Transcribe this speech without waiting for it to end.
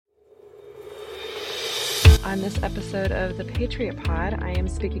On this episode of the Patriot Pod, I am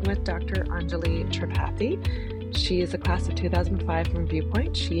speaking with Dr. Anjali Tripathi. She is a class of 2005 from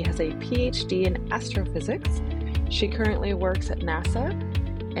Viewpoint. She has a PhD in astrophysics. She currently works at NASA,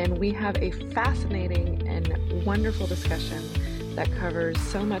 and we have a fascinating and wonderful discussion that covers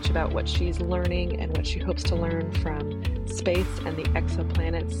so much about what she's learning and what she hopes to learn from space and the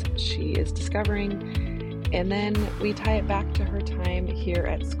exoplanets she is discovering. And then we tie it back to her time here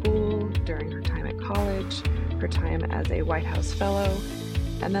at school, during her time at college, her time as a White House fellow,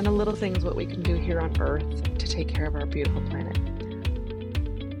 and then the little things what we can do here on Earth to take care of our beautiful planet.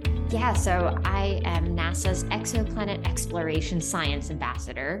 Yeah, so I am NASA's Exoplanet Exploration Science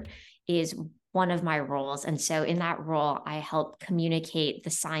Ambassador is one of my roles. And so in that role, I help communicate the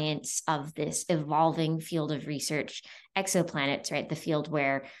science of this evolving field of research, exoplanets, right? The field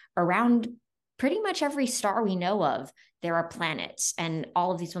where around pretty much every star we know of, there are planets, and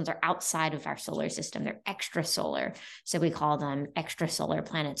all of these ones are outside of our solar system. They're extrasolar. So we call them extrasolar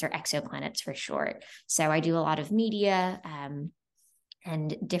planets or exoplanets for short. So I do a lot of media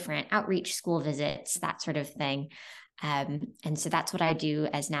and different outreach, school visits, that sort of thing. And so that's what I do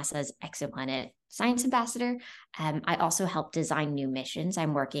as NASA's Exoplanet Science Ambassador. I also help design new missions.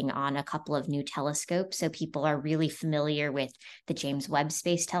 I'm working on a couple of new telescopes. So people are really familiar with the James Webb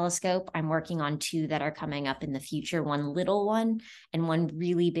Space Telescope. I'm working on two that are coming up in the future, one little one and one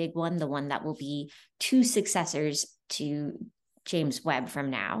really big one, the one that will be two successors to James Webb from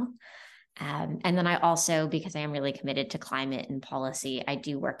now. And then I also, because I am really committed to climate and policy, I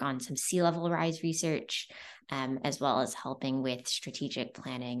do work on some sea level rise research, as well as helping with strategic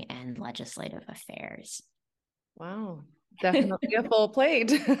planning and legislative affairs. Wow, definitely a full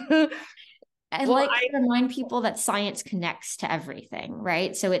plate. I like to remind people that science connects to everything,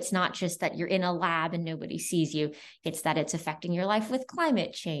 right? So it's not just that you're in a lab and nobody sees you. It's that it's affecting your life with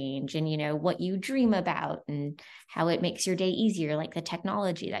climate change and, you know, what you dream about and how it makes your day easier, like the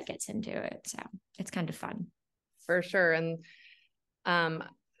technology that gets into it. So it's kind of fun. For sure. And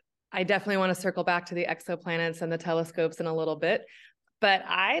I definitely want to circle back to the exoplanets and the telescopes in a little bit, but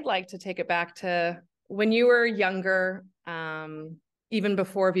I'd like to take it back to when you were younger, even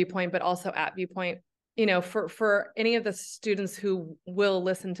before Viewpoint, but also at Viewpoint. You know, for any of the students who will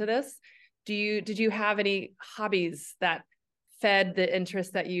listen to this, did you have any hobbies that fed the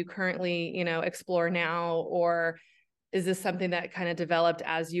interest that you currently, you know, explore now? Or is this something that kind of developed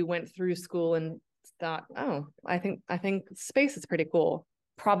as you went through school and thought, oh, I think space is pretty cool?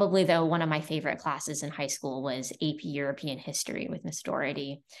 Probably, though, one of my favorite classes in high school was AP European History with Miss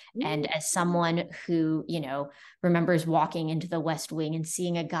Doherty. And as someone who, you know, remembers walking into the West Wing and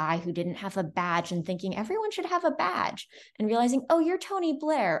seeing a guy who didn't have a badge and thinking everyone should have a badge and realizing, oh, you're Tony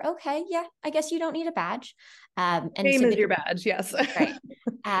Blair. Okay, yeah, I guess you don't need a badge. Same as your badge, yes. Right.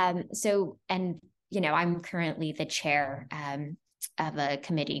 And, you know, I'm currently the chair of a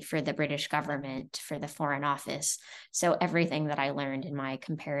committee for the British government for the Foreign Office. So everything that I learned in my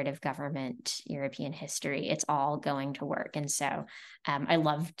comparative government European history, it's all going to work. And so I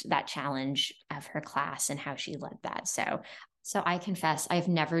loved that challenge of her class and how she led that. So I confess, I've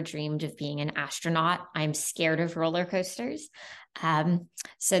never dreamed of being an astronaut. I'm scared of roller coasters.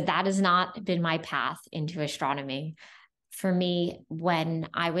 So that has not been my path into astronomy. For me, when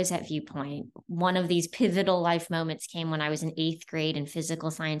I was at Viewpoint, one of these pivotal life moments came when I was in 8th grade in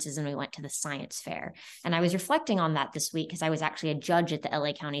physical sciences and we went to the science fair. And I was reflecting on that this week because I was actually a judge at the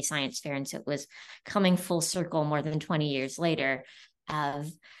LA County Science Fair. And so it was coming full circle more than 20 years later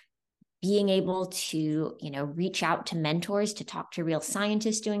of being able to, you know, reach out to mentors, to talk to real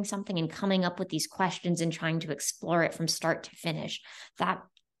scientists doing something and coming up with these questions and trying to explore it from start to finish. That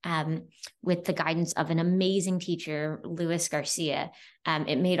with the guidance of an amazing teacher, Luis Garcia,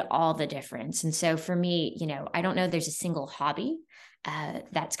 it made all the difference. And so for me, you know, I don't know there's a single hobby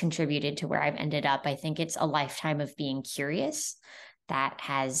that's contributed to where I've ended up. I think it's a lifetime of being curious that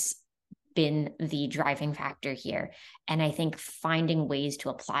has been the driving factor here. And I think finding ways to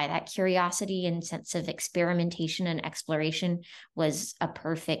apply that curiosity and sense of experimentation and exploration was a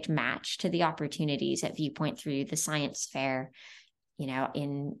perfect match to the opportunities at Viewpoint through the science fair. You know,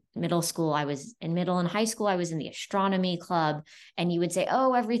 in middle and high school, I was in the astronomy club, and you would say,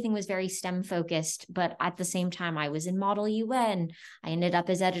 oh, everything was very STEM focused. But at the same time, I was in Model UN. I ended up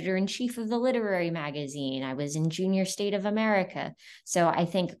as editor-in-chief of the literary magazine. I was in Junior State of America. So I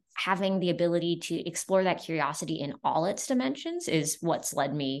think having the ability to explore that curiosity in all its dimensions is what's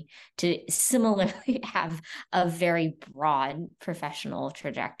led me to similarly have a very broad professional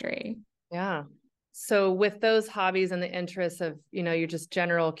trajectory. Yeah. So with those hobbies and the interests of, you know, your just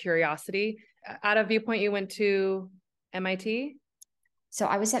general curiosity, out of Viewpoint, you went to MIT? So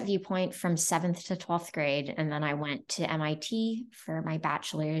I was at Viewpoint from 7th to 12th grade, and then I went to MIT for my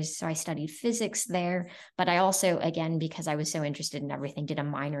bachelor's. So I studied physics there, but I also, again, because I was so interested in everything, did a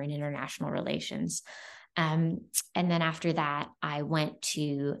minor in international relations. And then after that, I went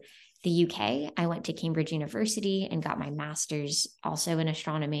to the UK. I went to Cambridge University and got my master's also in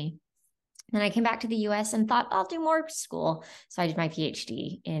astronomy. Then I came back to the US and thought I'll do more school. So I did my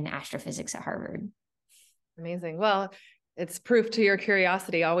PhD in astrophysics at Harvard. Amazing. Well, it's proof to your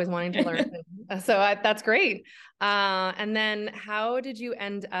curiosity, always wanting to learn. That's great. And then how did you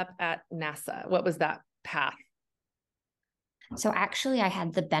end up at NASA? What was that path? So actually, I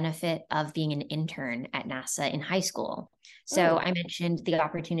had the benefit of being an intern at NASA in high school. So I mentioned the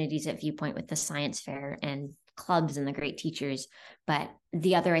opportunities at Viewpoint with the science fair and clubs and the great teachers. But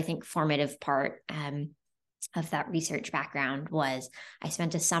the other, I think, formative part of that research background was I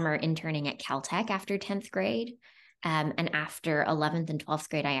spent a summer interning at Caltech after 10th grade. And after 11th and 12th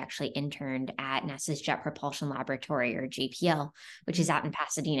grade, I actually interned at NASA's Jet Propulsion Laboratory, or JPL, which is out in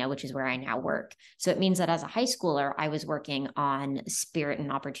Pasadena, which is where I now work. So it means that as a high schooler, I was working on Spirit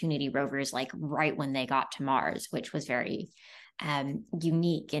and Opportunity rovers, like right when they got to Mars, which was very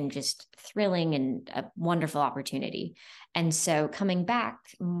unique and just thrilling and a wonderful opportunity. And so coming back,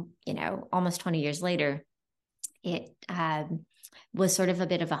 almost 20 years later, it was sort of a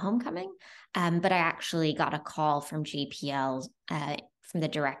bit of a homecoming. But I actually got a call from JPL, from the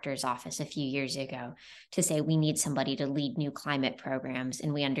director's office a few years ago, to say, we need somebody to lead new climate programs.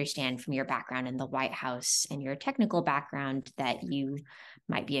 And we understand from your background in the White House and your technical background that you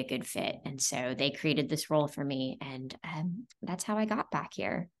might be a good fit. And so they created this role for me. And that's how I got back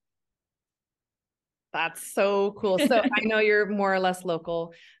here. That's so cool. So I know you're more or less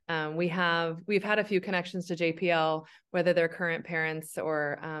local. We've had a few connections to JPL, whether they're current parents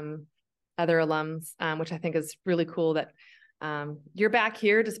or other alums, which I think is really cool that you're back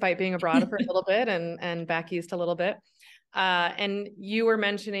here despite being abroad for a little bit and back east a little bit. And you were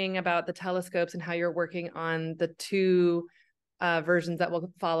mentioning about the telescopes and how you're working on the two versions that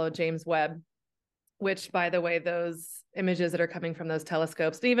will follow James Webb, which, by the way, those images that are coming from those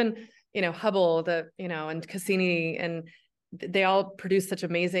telescopes, even Hubble, and Cassini, and they all produce such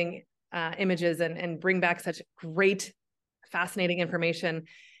amazing images and bring back such great, fascinating information.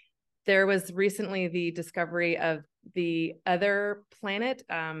 There was recently the discovery of the other planet,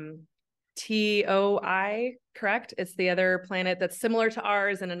 TOI, correct? It's the other planet that's similar to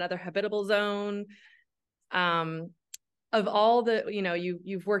ours in another habitable zone. Of all the,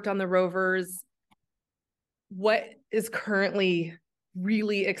 you've worked on the rovers, what is currently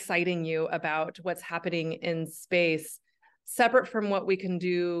really exciting you about what's happening in space, separate from what we can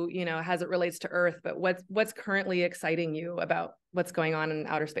do, as it relates to Earth, but what's currently exciting you about what's going on in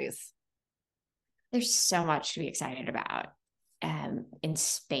outer space? There's so much to be excited about in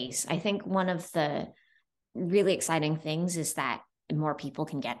space. I think one of the really exciting things is that more people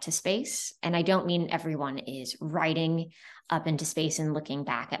can get to space. And I don't mean everyone is riding up into space and looking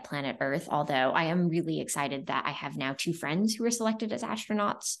back at planet Earth, although I am really excited that I have now 2 friends who were selected as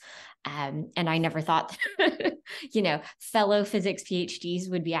astronauts. And I never thought, fellow physics PhDs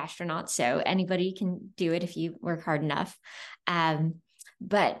would be astronauts. So anybody can do it if you work hard enough.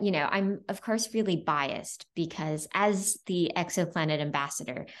 But, I'm, of course, really biased because as the exoplanet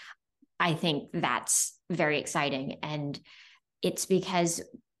ambassador, I think that's very exciting. And it's because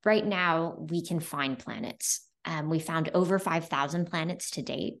right now we can find planets. We found over 5,000 planets to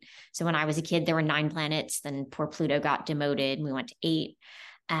date. So when I was a kid, there were 9 planets. Then poor Pluto got demoted and we went to 8.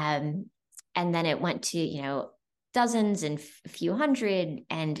 And then it went to, dozens and a few hundred,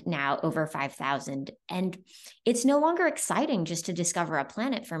 and now over 5,000. And it's no longer exciting just to discover a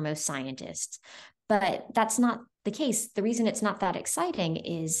planet for most scientists. But that's not the case. The reason it's not that exciting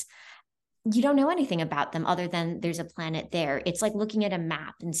is you don't know anything about them other than there's a planet there. It's like looking at a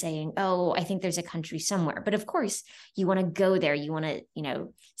map and saying, oh, I think there's a country somewhere. But of course, you want to go there. You want to,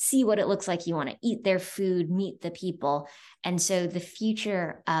 see what it looks like. You want to eat their food, meet the people. And so the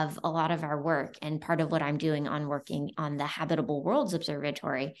future of a lot of our work, and part of what I'm doing on working on the Habitable Worlds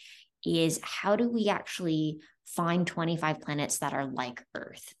Observatory, is how do we actually find 25 planets that are like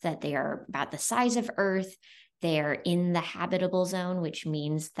Earth, that they are about the size of Earth. They're in the habitable zone, which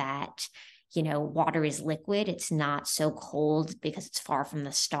means that water is liquid. It's not so cold because it's far from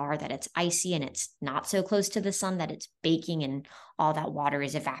the star that it's icy, and it's not so close to the sun that it's baking and all that water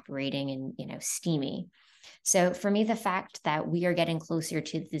is evaporating and, steamy. So for me, the fact that we are getting closer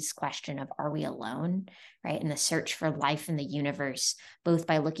to this question of, are we alone, right? In the search for life in the universe, both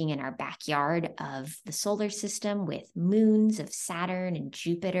by looking in our backyard of the solar system with moons of Saturn and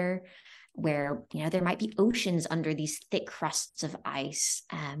Jupiter, where, there might be oceans under these thick crusts of ice.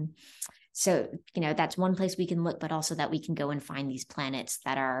 So, that's one place we can look, but also that we can go and find these planets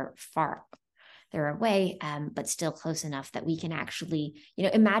that are they're away, but still close enough that we can actually,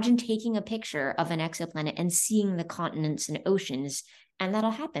 imagine taking a picture of an exoplanet and seeing the continents and oceans, and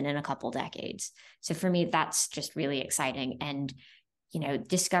that'll happen in a couple decades. So for me, that's just really exciting. And,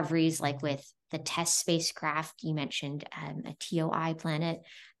 discoveries like with the TESS spacecraft, you mentioned a TOI planet,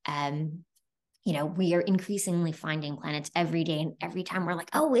 we are increasingly finding planets every day, and every time we're like,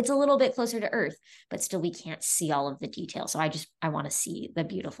 oh, it's a little bit closer to Earth, but still we can't see all of the details. So I want to see the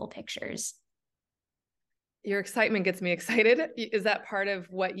beautiful pictures. Your excitement gets me excited. Is that part of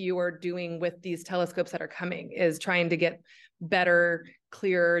what you are doing with these telescopes that are coming, is trying to get better,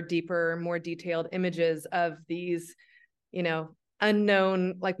 clearer, deeper, more detailed images of these,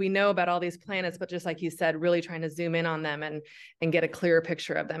 unknown, like we know about all these planets, but just like you said, really trying to zoom in on them and get a clearer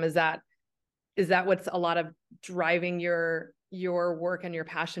picture of them? Is that what's a lot of driving your work and your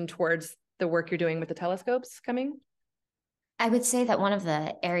passion towards the work you're doing with the telescopes coming? I would say that one of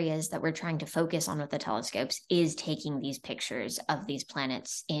the areas that we're trying to focus on with the telescopes is taking these pictures of these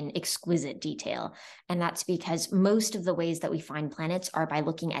planets in exquisite detail. And that's because most of the ways that we find planets are by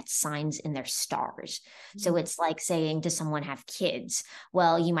looking at signs in their stars. Mm-hmm. So it's like saying, does someone have kids?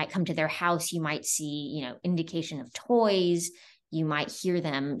 Well, you might come to their house, you might see, indication of toys. You might hear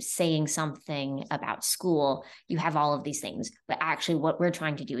them saying something about school. You have all of these things, but actually what we're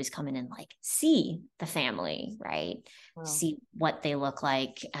trying to do is come in and see the family, right? Wow. See what they look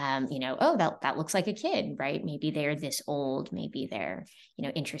like. Oh, that looks like a kid, right? Maybe they're this old, maybe they're,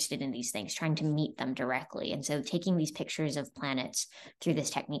 interested in these things, trying to meet them directly. And so taking these pictures of planets through this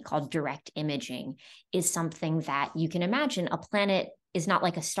technique called direct imaging is something that you can imagine. A planet is not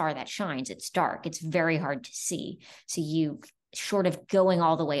like a star that shines. It's dark. It's very hard to see. So short of going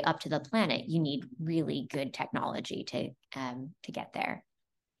all the way up to the planet, you need really good technology to get there.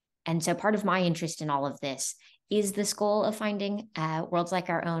 And so part of my interest in all of this is this goal of finding worlds like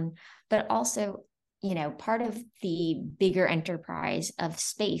our own, but also, part of the bigger enterprise of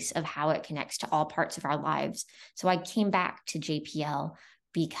space, of how it connects to all parts of our lives. So I came back to JPL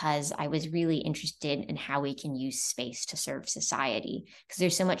because I was really interested in how we can use space to serve society. Because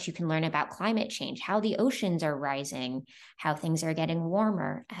there's so much you can learn about climate change, how the oceans are rising, how things are getting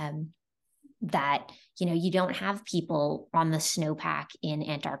warmer, that, you don't have people on the snowpack in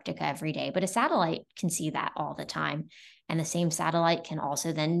Antarctica every day, but a satellite can see that all the time. And the same satellite can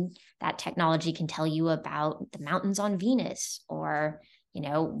also that technology can tell you about the mountains on Venus, or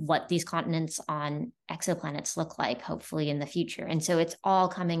what these continents on exoplanets look like, hopefully in the future. And so it's all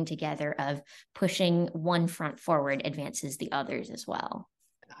coming together of pushing one front forward advances the others as well.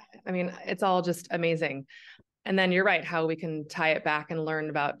 I mean, it's all just amazing. And then you're right, how we can tie it back and learn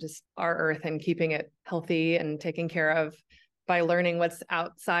about just our Earth and keeping it healthy and taken care of by learning what's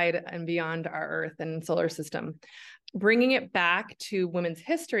outside and beyond our Earth and solar system. Bringing it back to Women's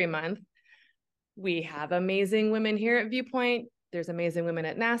History Month, we have amazing women here at Viewpoint. There's amazing women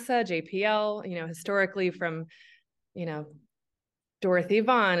at NASA, JPL, historically from, Dorothy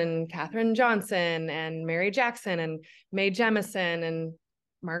Vaughan and Katherine Johnson and Mary Jackson and Mae Jemison and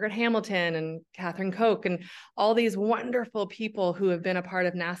Margaret Hamilton and Catherine Koch, and all these wonderful people who have been a part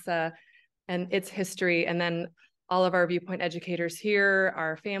of NASA and its history. And then all of our Viewpoint educators here,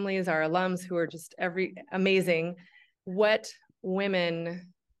 our families, our alums who are just amazing. What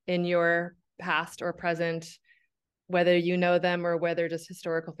women in your past or present, whether you know them or whether just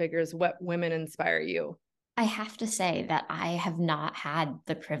historical figures, what women inspire you? I have to say that I have not had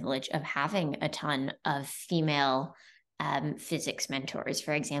the privilege of having a ton of female physics mentors,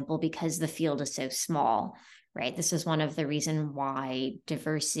 for example, because the field is so small, right? This is one of the reasons why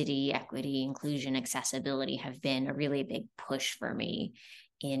diversity, equity, inclusion, accessibility have been a really big push for me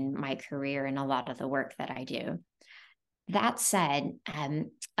in my career and a lot of the work that I do. That said,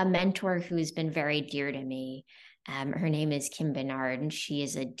 a mentor who's been very dear to me, her name is Kim Bernard, and she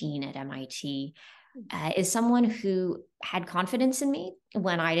is a dean at MIT, is someone who had confidence in me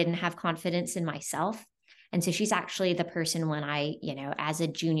when I didn't have confidence in myself. And so she's actually the person when I, as a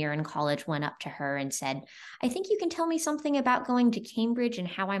junior in college, went up to her and said, I think you can tell me something about going to Cambridge and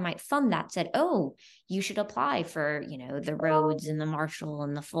how I might fund that. Said, oh, you should apply for, the Rhodes and the Marshall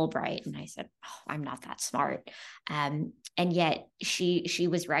and the Fulbright. And I said, oh, I'm not that smart. And yet she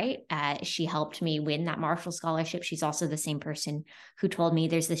was right. She helped me win that Marshall scholarship. She's also the same person who told me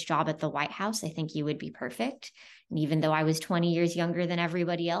there's this job at the White House. I think you would be perfect. And even though I was 20 years younger than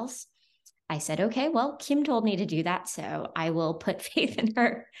everybody else, I said, okay, well, Kim told me to do that, so I will put faith in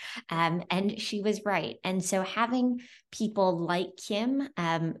her. And she was right. And so having people like Kim,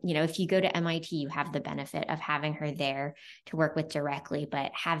 if you go to MIT, you have the benefit of having her there to work with directly,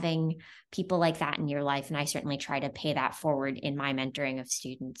 but having people like that in your life, and I certainly try to pay that forward in my mentoring of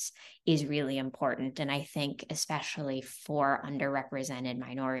students, is really important. And I think especially for underrepresented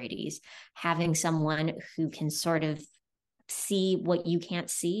minorities, having someone who can sort of see what you can't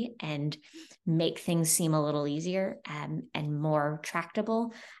see and make things seem a little easier and more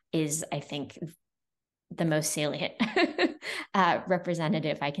tractable is, I think, the most salient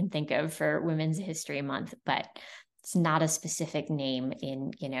representative I can think of for Women's History Month, but it's not a specific name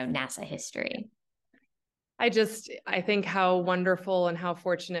in, NASA history. I think how wonderful and how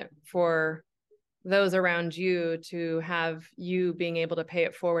fortunate for those around you to have you being able to pay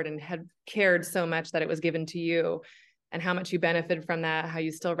it forward and had cared so much that it was given to you, and how much you benefited from that, how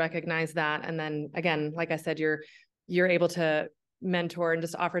you still recognize that. And then again, like I said, you're able to mentor and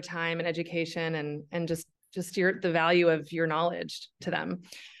just offer time and education and just the value of your knowledge to them.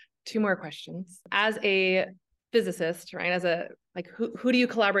 2 more questions. As a physicist, right? Who do you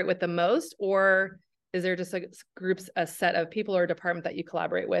collaborate with the most? Or is there just a set of people or a department that you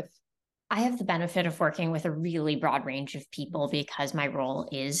collaborate with? I have the benefit of working with a really broad range of people because my role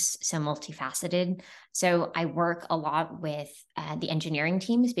is so multifaceted. So I work a lot with the engineering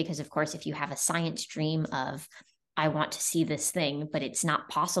teams because, of course, if you have a science dream of, I want to see this thing, but it's not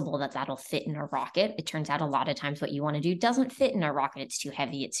possible that that'll fit in a rocket. It turns out a lot of times what you want to do doesn't fit in a rocket. It's too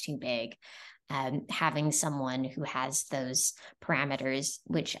heavy, it's too big. Having someone who has those parameters,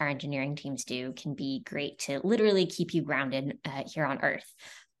 which our engineering teams do, can be great to literally keep you grounded here on Earth.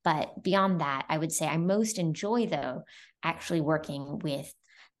 But beyond that, I would say I most enjoy, though, actually working with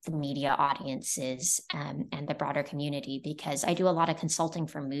the media audiences and the broader community, because I do a lot of consulting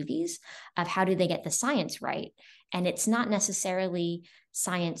for movies of how do they get the science right. And it's not necessarily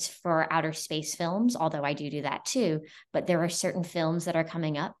science for outer space films, although I do that too. But there are certain films that are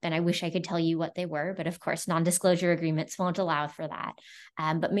coming up, and I wish I could tell you what they were, but of course, non-disclosure agreements won't allow for that.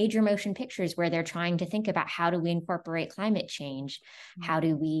 But major motion pictures where they're trying to think about how do we incorporate climate change? How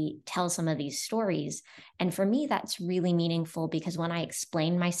do we tell some of these stories? And for me, that's really meaningful because when I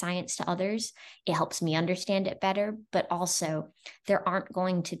explain my science to others, it helps me understand it better. But also, there aren't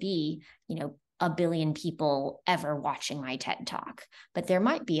going to be, a billion people ever watching my TED Talk, but there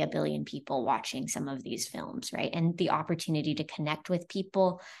might be a billion people watching some of these films, right? And the opportunity to connect with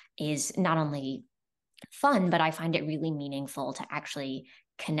people is not only fun, but I find it really meaningful to actually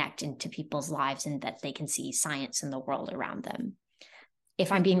connect into people's lives and that they can see science in the world around them.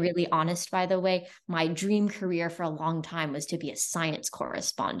 If I'm being really honest, by the way, my dream career for a long time was to be a science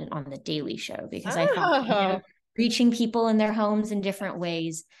correspondent on The Daily Show because I thought, reaching people in their homes in different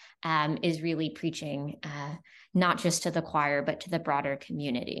ways is really preaching not just to the choir, but to the broader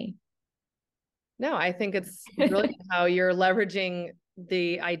community. No, I think it's brilliant how you're leveraging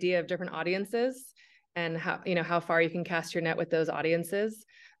the idea of different audiences and how far you can cast your net with those audiences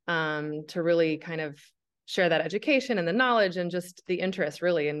to really kind of share that education and the knowledge and just the interest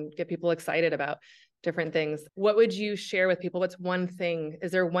really, and get people excited about different things. What would you share with people? What's one thing?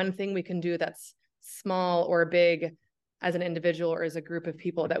 Is there one thing we can do that's small or big as an individual or as a group of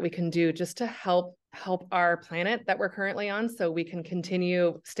people that we can do just to help our planet that we're currently on so we can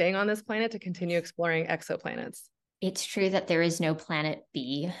continue staying on this planet to continue exploring exoplanets? It's true that there is no planet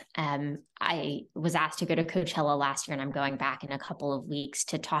B. I was asked to go to Coachella last year, and I'm going back in a couple of weeks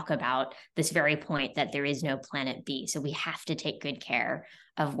to talk about this very point that there is no planet B. So we have to take good care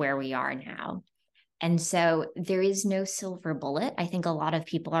of where we are now. And so there is no silver bullet. I think a lot of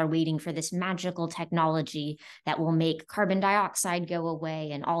people are waiting for this magical technology that will make carbon dioxide go away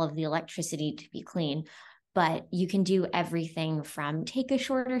and all of the electricity to be clean. But you can do everything from take a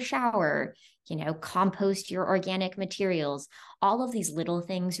shorter shower, compost your organic materials. All of these little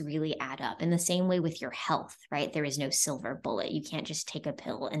things really add up. In the same way with your health, right? There is no silver bullet. You can't just take a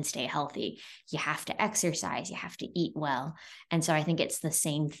pill and stay healthy. You have to exercise, you have to eat well. And so I think it's the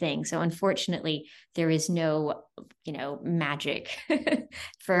same thing. So unfortunately, there is no, magic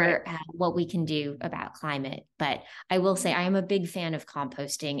for what we can do about climate. But I will say I am a big fan of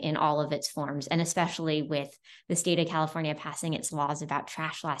composting in all of its forms, and especially with the state of California passing its laws about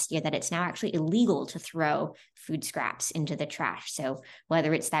trash last year, that it's now actually illegal to throw food scraps into the trash. So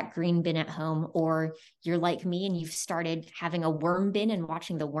whether it's that green bin at home, or you're like me and you've started having a worm bin and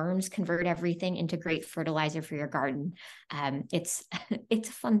watching the worms convert everything into great fertilizer for your garden, it's a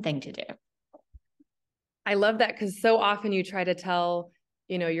fun thing to do. I love that, because so often you try to tell,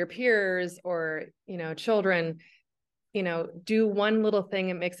 your peers or, children, do one little thing,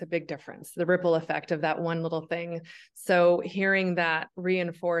 it makes a big difference, the ripple effect of that one little thing. So hearing that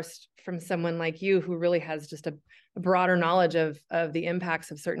reinforced from someone like you, who really has just a broader knowledge of the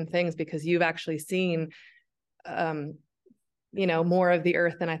impacts of certain things, because you've actually seen, more of the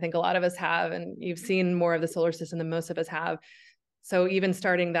earth than I think a lot of us have. And you've seen more of the solar system than most of us have. So even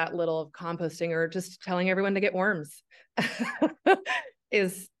starting that little composting, or just telling everyone to get worms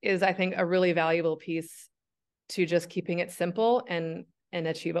is I think a really valuable piece to just keeping it simple and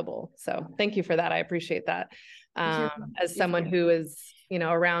achievable. So thank you for that. I appreciate that. As someone who is,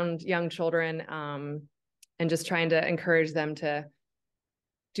 around young children, and just trying to encourage them to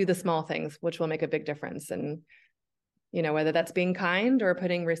do the small things, which will make a big difference. And, whether that's being kind or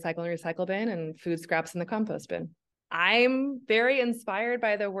putting recycle bin and food scraps in the compost bin. I'm very inspired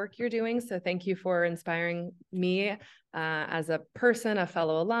by the work you're doing. So thank you for inspiring me as a person, a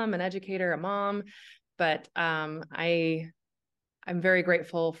fellow alum, an educator, a mom. But I'm very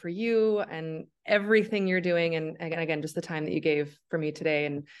grateful for you and everything you're doing. And again, just the time that you gave for me today,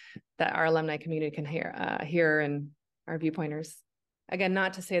 and that our alumni community can hear and our viewpointers. Again,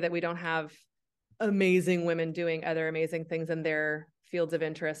 not to say that we don't have amazing women doing other amazing things in their fields of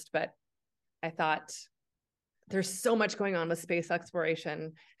interest, but I thought there's so much going on with space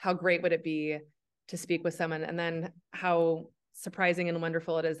exploration. How great would it be to speak with someone, and then how surprising and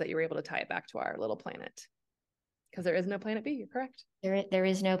wonderful it is that you were able to tie it back to our little planet, because there is no planet B. You're correct. There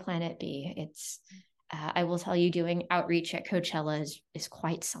is no planet B. It's I will tell you, doing outreach at Coachella is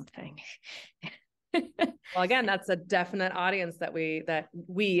quite something. Well, again, that's a definite audience that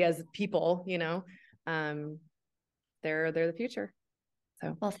we as people, they're the future.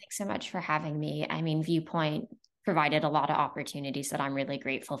 So, well, thanks so much for having me. I mean, Viewpoint provided a lot of opportunities that I'm really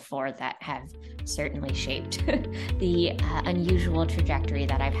grateful for, that have certainly shaped the unusual trajectory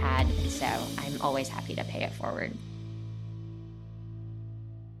that I've had. And so I'm always happy to pay it forward.